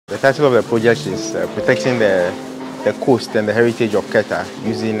title of the project is Protecting the Coast and the Heritage of Keta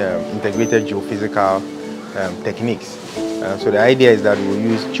using integrated geophysical techniques. So the idea is that we will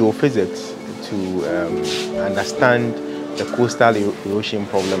use geophysics to understand the coastal erosion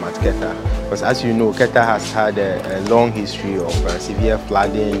problem at Keta. Because as you know, Keta has had a long history of severe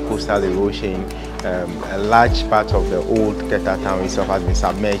flooding, coastal erosion. A large part of the old Keta town itself has been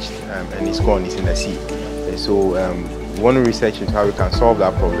submerged and is gone, it's in the sea. So we want to research into how we can solve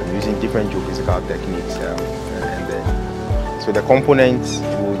that problem using different geophysical techniques. So the components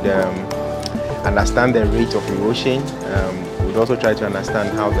would understand the rate of erosion. We would also try to understand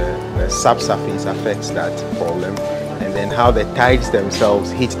how the subsurface affects that problem, and then how the tides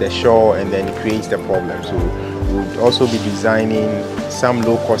themselves hit the shore and then creates the problem. So we would also be designing some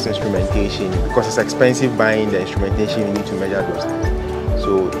low-cost instrumentation, because it's expensive buying the instrumentation. You need to measure those things.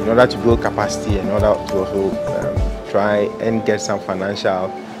 So in order to build capacity, in order to also try and get some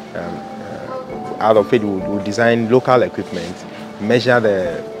financial out of it, we would design local equipment, measure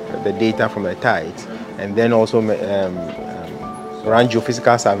the data from the tides, and then also run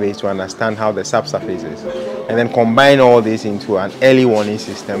geophysical surveys to understand how the subsurface is, and then combine all this into an early warning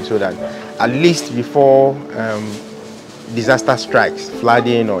system so that at least before disaster strikes,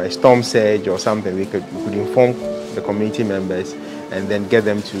 flooding or a storm surge or something, we could inform the community members and then get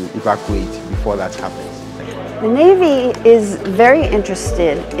them to evacuate before that happens. The Navy is very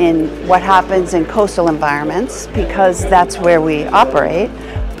interested in what happens in coastal environments because that's where we operate.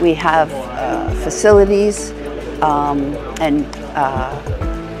 We have facilities and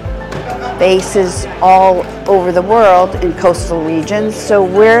bases all over the world in coastal regions, so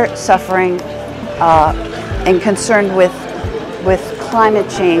we're suffering and concerned with climate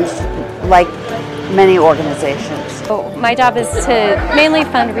change like many organizations. So my job is to mainly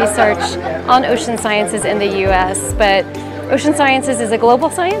fund research on ocean sciences in the US, but ocean sciences is a global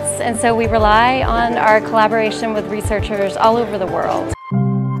science, and so we rely on our collaboration with researchers all over the world.